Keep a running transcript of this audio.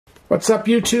What's up,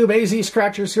 YouTube? AZ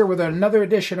Scratchers here with another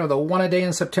edition of the One a Day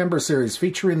in September series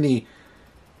featuring the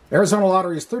Arizona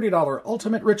Lottery's $30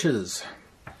 Ultimate Riches.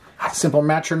 Simple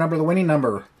match your number, the winning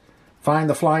number. Find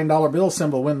the flying dollar bill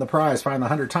symbol, win the prize. Find the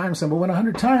 100 times symbol, win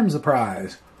 100 times the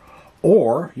prize.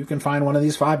 Or you can find one of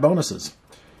these 5 bonuses.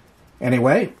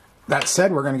 Anyway, that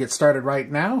said, we're going to get started right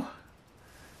now.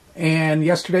 And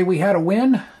yesterday we had a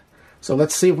win, so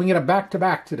let's see if we can get a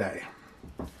back-to-back today.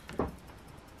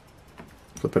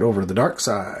 Flip it over to the dark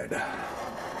side.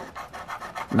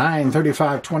 9,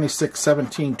 35, 26,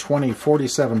 17, 20,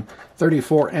 47,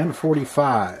 34, and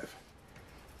 45.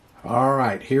 All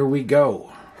right, here we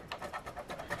go.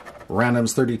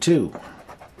 Random's 32.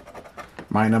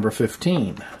 My number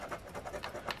 15.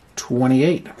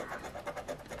 28.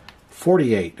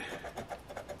 48.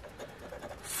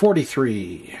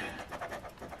 43.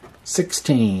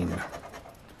 16.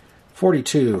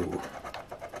 42.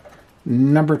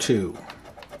 Number 2.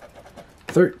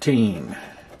 13,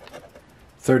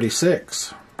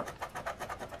 36,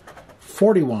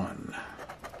 41,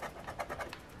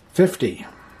 50,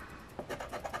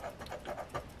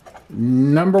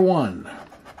 number 1,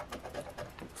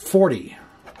 40,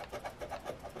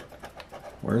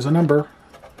 where's a number,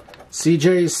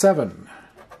 CJ 7,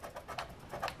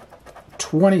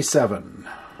 27,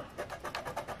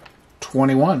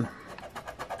 21,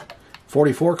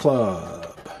 44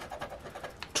 Club,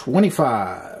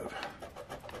 25,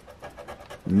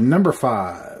 number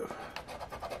 5,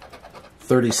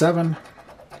 37,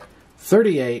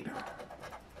 38,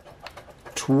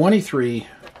 23,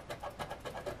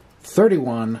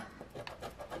 31,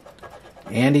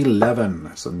 and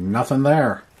 11. So nothing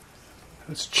there.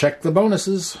 Let's check the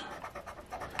bonuses.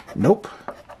 Nope.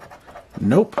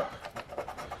 Nope.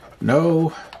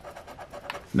 No.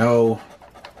 No.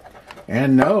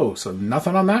 And no. So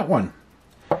nothing on that one.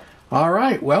 All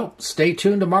right. Well, stay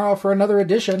tuned tomorrow for another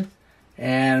edition.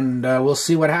 And we'll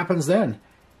see what happens then.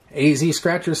 AZ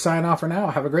Scratchers sign off for now.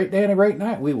 Have a great day and a great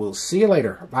night. We will see you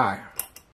later. Bye.